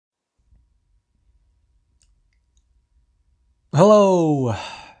Hello.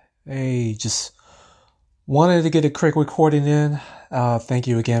 Hey, just wanted to get a quick recording in. Thank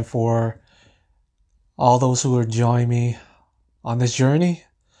you again for all those who are joining me on this journey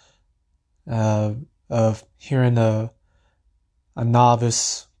uh, of hearing a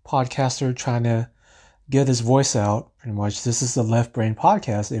novice podcaster trying to get his voice out. Pretty much, this is the Left Brain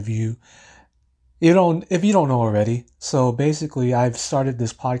Podcast. If you don't know already, so basically, I've started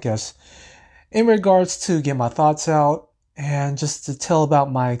this podcast in regards to get my thoughts out and just to tell about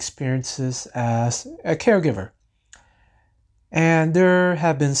my experiences as a caregiver. And there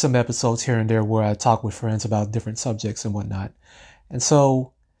have been some episodes here and there where I talk with friends about different subjects and whatnot. And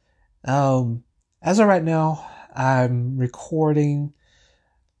so, as of right now, I'm recording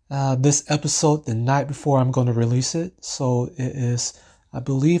this episode the night before I'm going to release it. So it is, I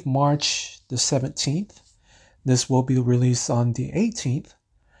believe, March the 17th. This will be released on the 18th.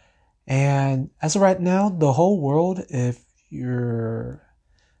 And as of right now, the whole world, if you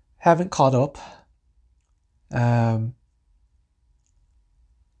haven't caught up,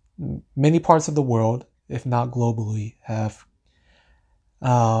 many parts of the world, if not globally, have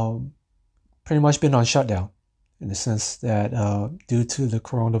pretty much been on shutdown in the sense that due to the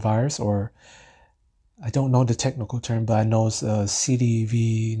coronavirus, or I don't know the technical term, but I know it's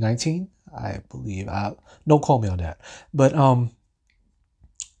CDV-19, I believe. Don't quote me on that. But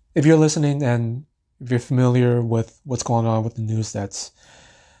if you're listening and if you're familiar with what's going on with the news, that's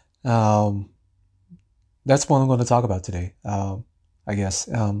what I'm going to talk about today. I guess.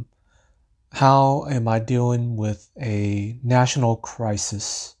 How am I dealing with a national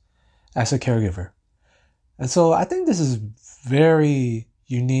crisis as a caregiver? And so I think this is very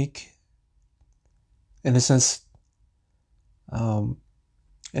unique in the sense,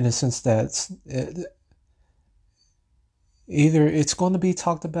 that either it's going to be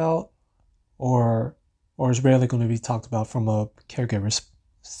talked about or it's rarely going to be talked about from a caregiver's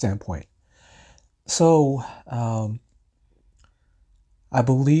standpoint. So I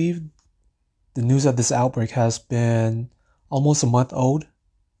believe the news of this outbreak has been almost a month old,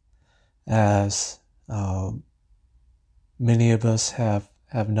 as many of us have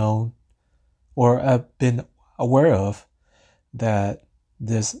known or have been aware of, that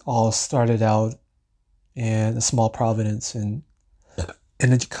this all started out in a small province in the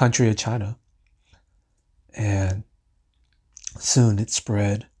country of China. And soon it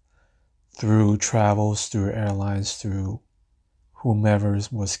spread through travels, through airlines, through whomever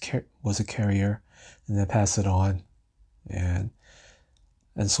was a carrier, and then pass it on, and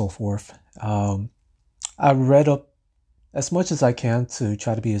so forth. I read up as much as I can to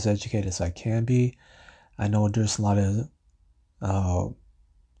try to be as educated as I can be. I know there's a lot of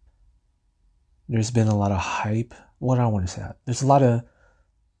there's been a lot of hype. What do I want to say? There's a lot of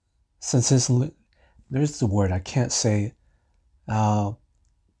there's the word I can't say.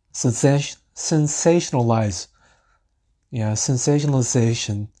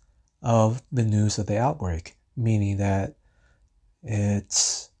 Sensationalization of the news of the outbreak, meaning that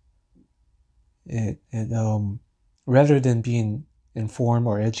rather than being informed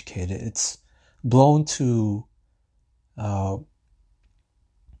or educated, it's blown to how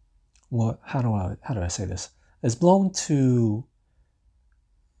do I say this? It's blown to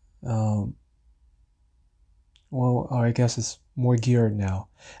or I guess it's more geared now.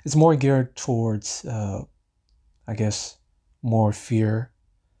 It's more geared towards I guess more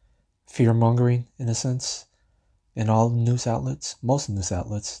fear-mongering in a sense, in all news outlets, most news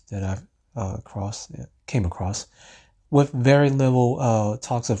outlets that I've came across, with very little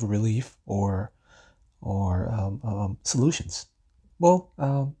talks of relief or solutions. Well,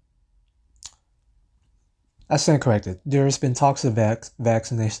 I stand corrected. There's been talks of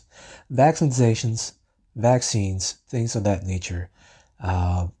vaccinations, vaccines, things of that nature.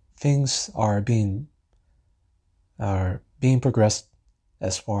 Things are being progressed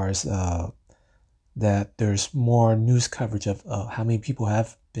as far as that there's more news coverage of how many people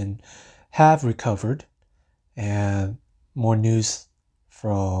have recovered, and more news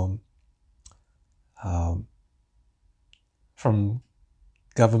from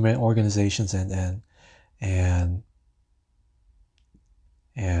government organizations and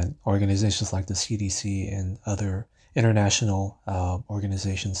organizations like the CDC and other international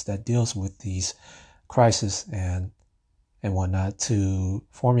organizations that deals with these crisis and whatnot, to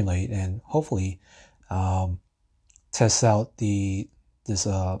formulate and hopefully test out this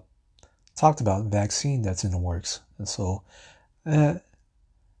talked about vaccine that's in the works. And so in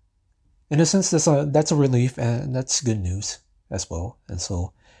a sense, that's a relief, and that's good news as well. And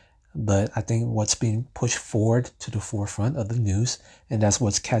so, but I think what's being pushed forward to the forefront of the news, and that's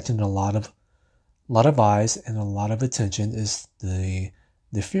what's catching a lot of lot of eyes and a lot of attention is the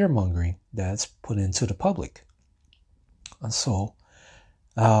fear mongering that's put into the public. And so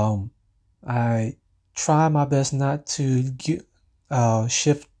I try my best not to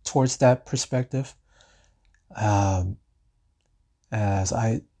shift towards that perspective. As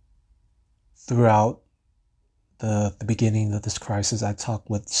I, throughout the beginning of this crisis, I talked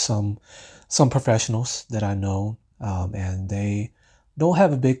with some professionals that I know, and they don't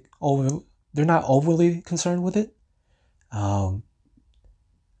have they're not overly concerned with it,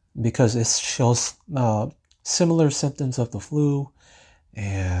 because it shows similar symptoms of the flu,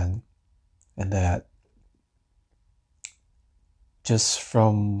 and that just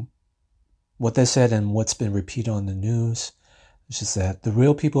from what they said and what's been repeated on the news, it's just that the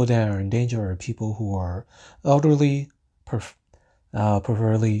real people that are in danger are people who are elderly,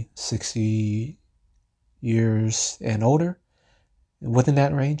 preferably 60 years and older, within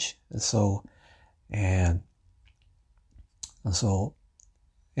that range.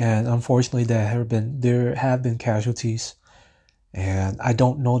 And unfortunately, there have been casualties, and I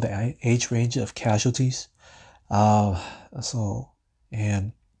don't know the age range of casualties.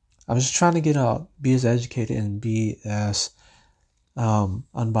 And I'm just trying to be as educated and be as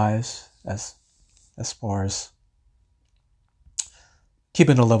unbiased as far as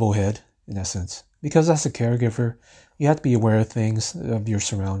keeping a level head in that sense. Because as a caregiver, you have to be aware of things, of your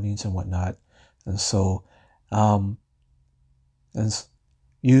surroundings and whatnot. And so, and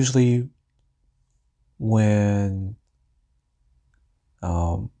usually when,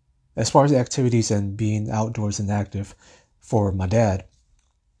 as far as activities and being outdoors and active for my dad,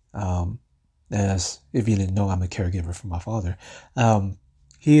 as if you didn't know, I'm a caregiver for my father.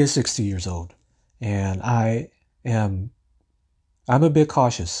 He is 60 years old, and I'm a bit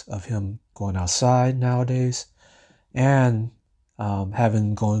cautious of him going outside nowadays, and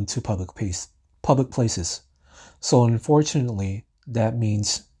having gone to public places. So unfortunately, that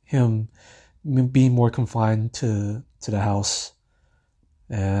means him being more confined to the house,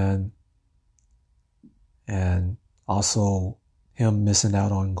 and also him missing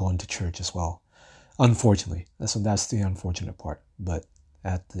out on going to church as well. Unfortunately, that's the unfortunate part. But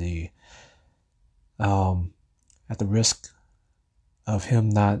at the risk of him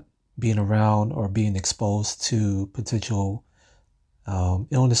not being around or being exposed to potential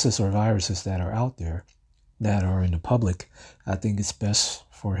illnesses or viruses that are out there, that are in the public, I think it's best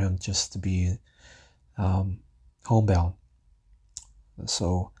for him just to be homebound.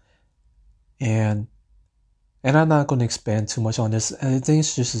 So, and I'm not going to expand too much on this. I think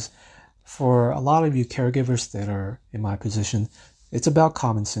it's just for a lot of you caregivers that are in my position, it's about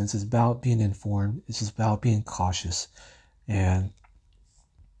common sense. It's about being informed. It's just about being cautious. And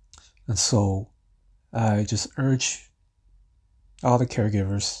so I just urge all the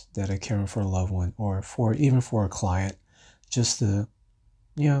caregivers that are caring for a loved one, or even for a client, just to,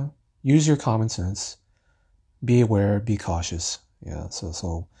 use your common sense, be aware, be cautious. Yeah.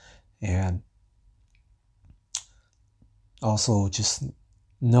 And also just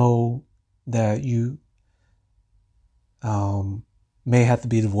know that you may have to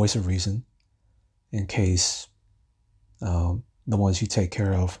be the voice of reason in case the ones you take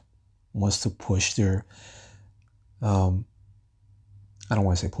care of wants to push their I don't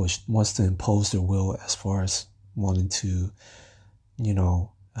want to say push, wants to impose their will as far as wanting to,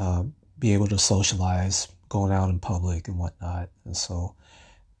 be able to socialize, going out in public and whatnot. And so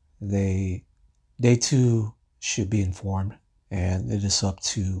they too should be informed, and it is up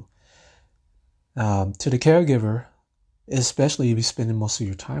to the caregiver, especially if you're spending most of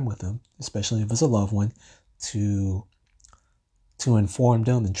your time with them, especially if it's a loved one, to inform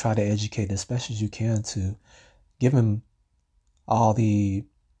them and try to educate as best as you can, to give them all the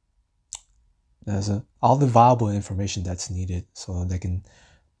viable information that's needed, so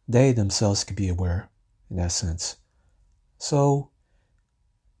they themselves can be aware in that sense. So,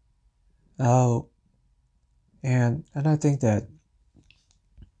 and I think that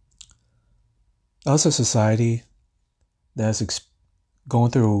us as a society that's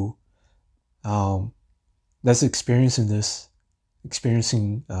going through, that's experiencing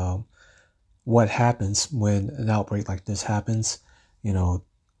what happens when an outbreak like this happens.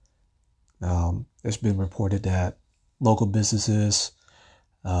 It's been reported that local businesses,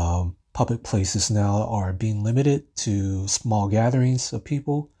 public places now are being limited to small gatherings of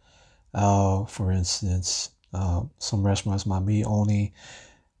people. For instance, some restaurants might be only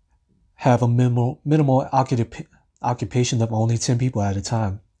have a minimal occupation of only 10 people at a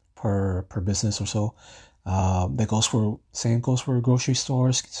time per business or so. Same goes for grocery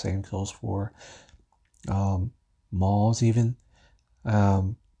stores, same goes for malls even.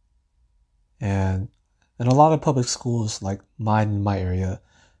 And And a lot of public schools, like mine in my area,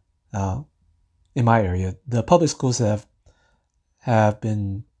 the public schools have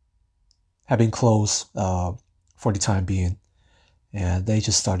been closed for the time being, and they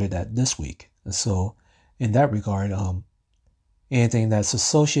just started that this week. And so, in that regard, anything that's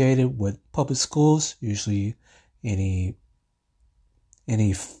associated with public schools, usually any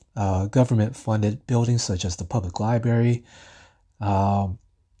government funded buildings such as the public library,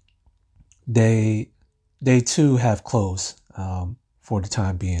 they too have closed for the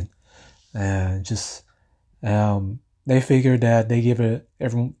time being, and just they figure that they give it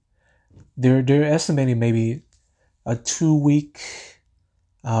everyone. They're estimating maybe a 2-week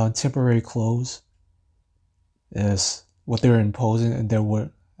temporary close is what they're imposing, and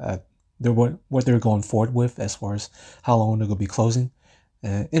what they're going forward with as far as how long they're going to be closing,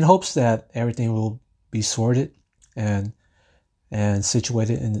 in hopes that everything will be sorted and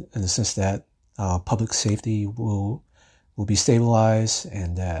situated in the sense that public safety will be stabilized,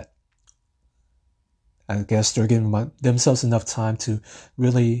 and that I guess they're giving themselves enough time to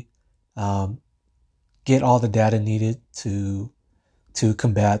really get all the data needed to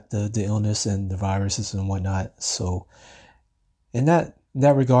combat the illness and the viruses and whatnot. So in that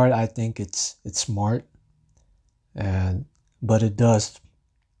regard, I think it's smart, but it does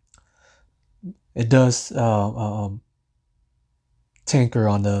tinker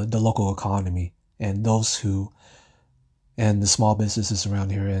on the local economy and and the small businesses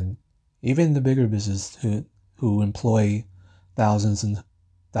around here, and even the bigger businesses who employ thousands and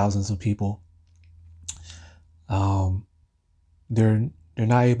thousands of people. They're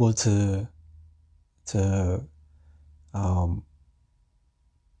not able to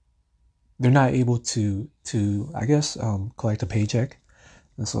I guess collect a paycheck.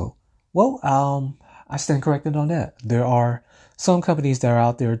 And so, I stand corrected on that. There are some companies that are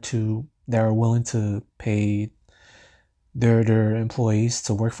out there that are willing to pay their employees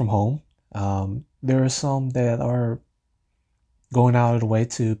to work from home. There are some that are going out of the way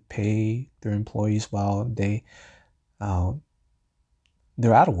to pay their employees while they're out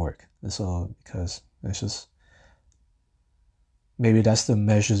of work. And so, because it's just, maybe that's the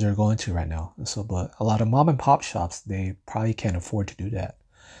measures they're going to right now. And so, but a lot of mom and pop shops, they probably can't afford to do that.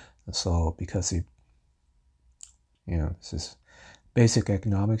 And so, because this is basic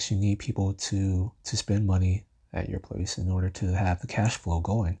economics. You need people to spend money at your place in order to have the cash flow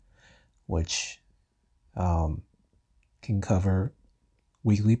going, which can cover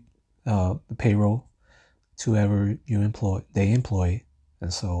weekly payroll to whoever they employ,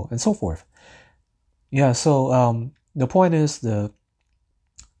 and so forth. Yeah. So the point is the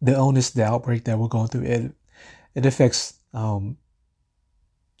illness, the outbreak that we're going through, it affects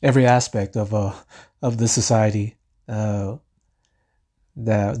every aspect of the society that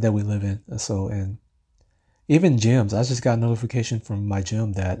we live in. So, and even gyms, I just got a notification from my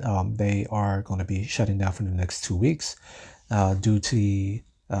gym that they are going to be shutting down for the next 2 weeks due to the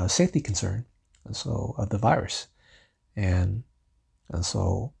safety concern, of the virus, and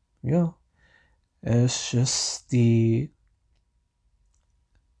so it's just it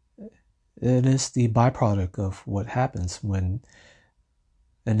is the byproduct of what happens when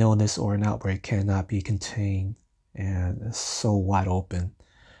an illness or an outbreak cannot be contained and it's so wide open,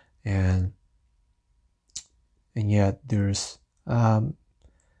 and yet there's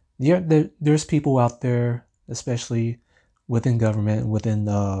there's people out there, especially within government, within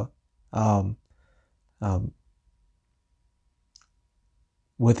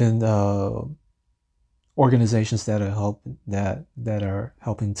organizations that are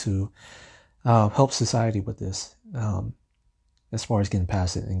helping to help society with this, as far as getting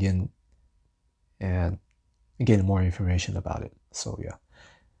past it and getting more information about it. So yeah.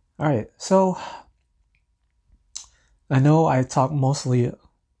 All right. So I know I talk mostly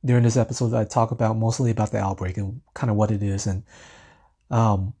during this episode. I talk mostly about the outbreak and kind of what it is, and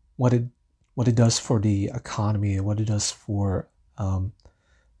what it does for the economy and what it does for a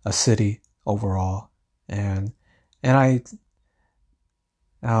city overall, and I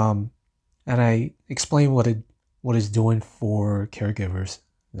explain what it's doing for caregivers,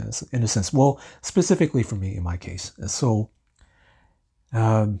 in a sense. Well, specifically for me in my case. So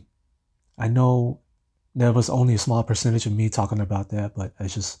I know there was only a small percentage of me talking about that, but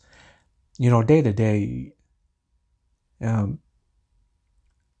it's just, day to day, I'm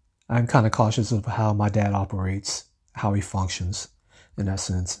kind of cautious of how my dad operates, how he functions in that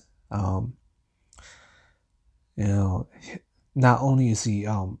sense. Not only is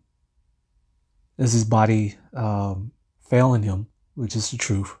his body failing him, which is the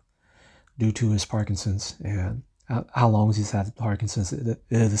truth, due to his Parkinson's and how long he's had Parkinson's, it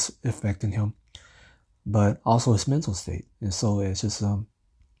is affecting him. but also his mental state. And so it's just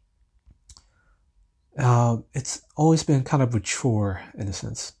it's always been kind of a chore in a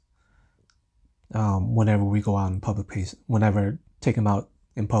sense. Whenever we go out in public place, whenever take him out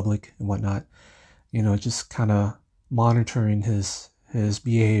in public and whatnot, just kind of monitoring his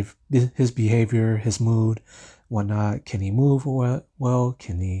behavior, his mood, whatnot. Can he move well?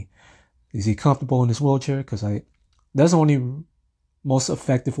 Is he comfortable in his wheelchair? Because that's the only most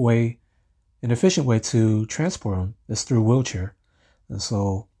effective way and efficient way to transport him is through wheelchair.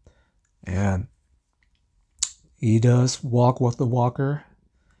 And he does walk with the walker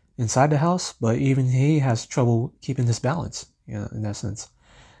inside the house, but even he has trouble keeping his balance, in that sense.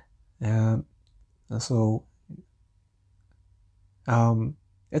 And so,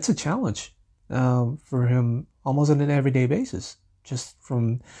 it's a challenge, for him almost on an everyday basis, just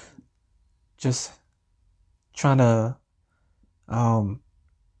trying to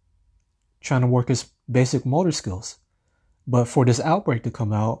work his basic motor skills. But for this outbreak to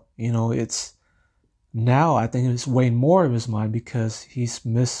come out, it's now I think it's weighing more of his mind because he's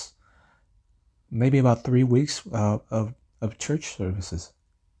missed maybe about 3 weeks of church services.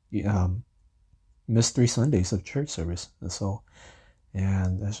 Missed 3 Sundays of church service.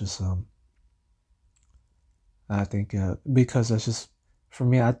 And that's just I think because that's just for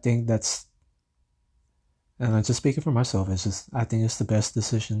me. I think that's, and I'm just speaking for myself. I think it's the best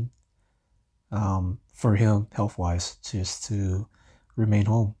decision for him health wise, just to remain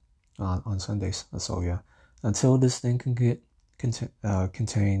home on Sundays. So yeah, until this thing can get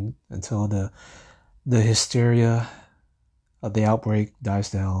contained, until the hysteria of the outbreak dies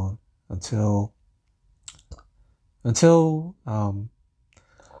down, until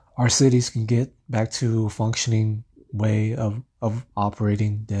our cities can get back to a functioning way of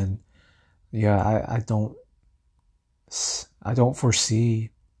operating, then yeah, I don't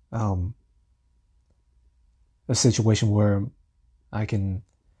foresee a situation where I can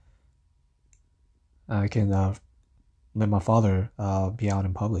let my father be out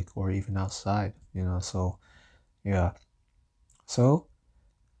in public or even outside, so yeah. So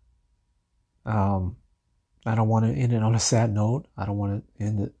I don't want to end it on a sad note. I don't want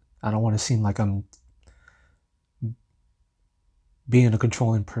to seem like I'm being a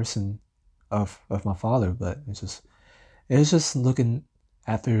controlling person of my father, but it's just looking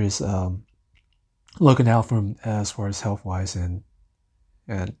after his looking out for him as far as health wise and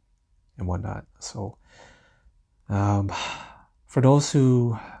whatnot. So for those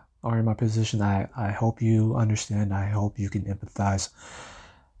who are in my position, I hope you understand. I hope you can empathize.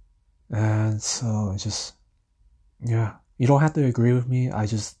 And so it's just, yeah, you don't have to agree with me. I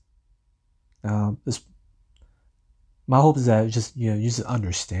just my hope is that you just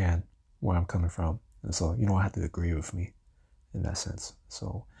understand where I'm coming from, and so you don't have to agree with me in that sense.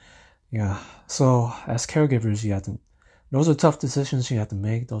 So yeah, so as caregivers, those are tough decisions you have to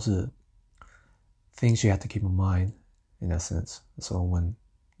make. Those are things you have to keep in mind in that sense. So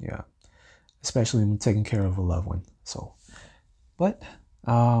especially when taking care of a loved one. So, but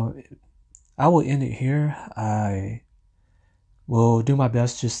I will end it here. I will do my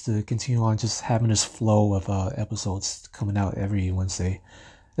best just to continue on just having this flow of episodes coming out every Wednesday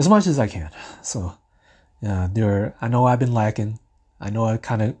as much as I can. So I know I've been lacking. I know I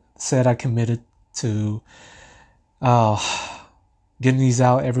kind of said I committed to getting these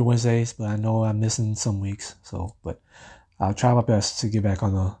out every Wednesdays, but I know I'm missing some weeks. So, but I'll try my best to get back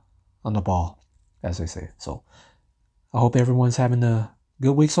on the ball, as they say. So I hope everyone's having a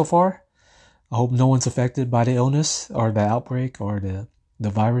good week so far. I hope no one's affected by the illness or the outbreak or the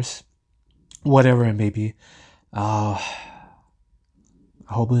virus, whatever it may be. I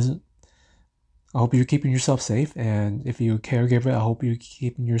hope you're keeping yourself safe, and if you're a caregiver, I hope you're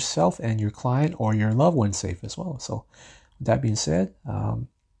keeping yourself and your client or your loved one safe as well. So, with that being said, I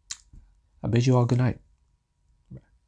bid you all good night.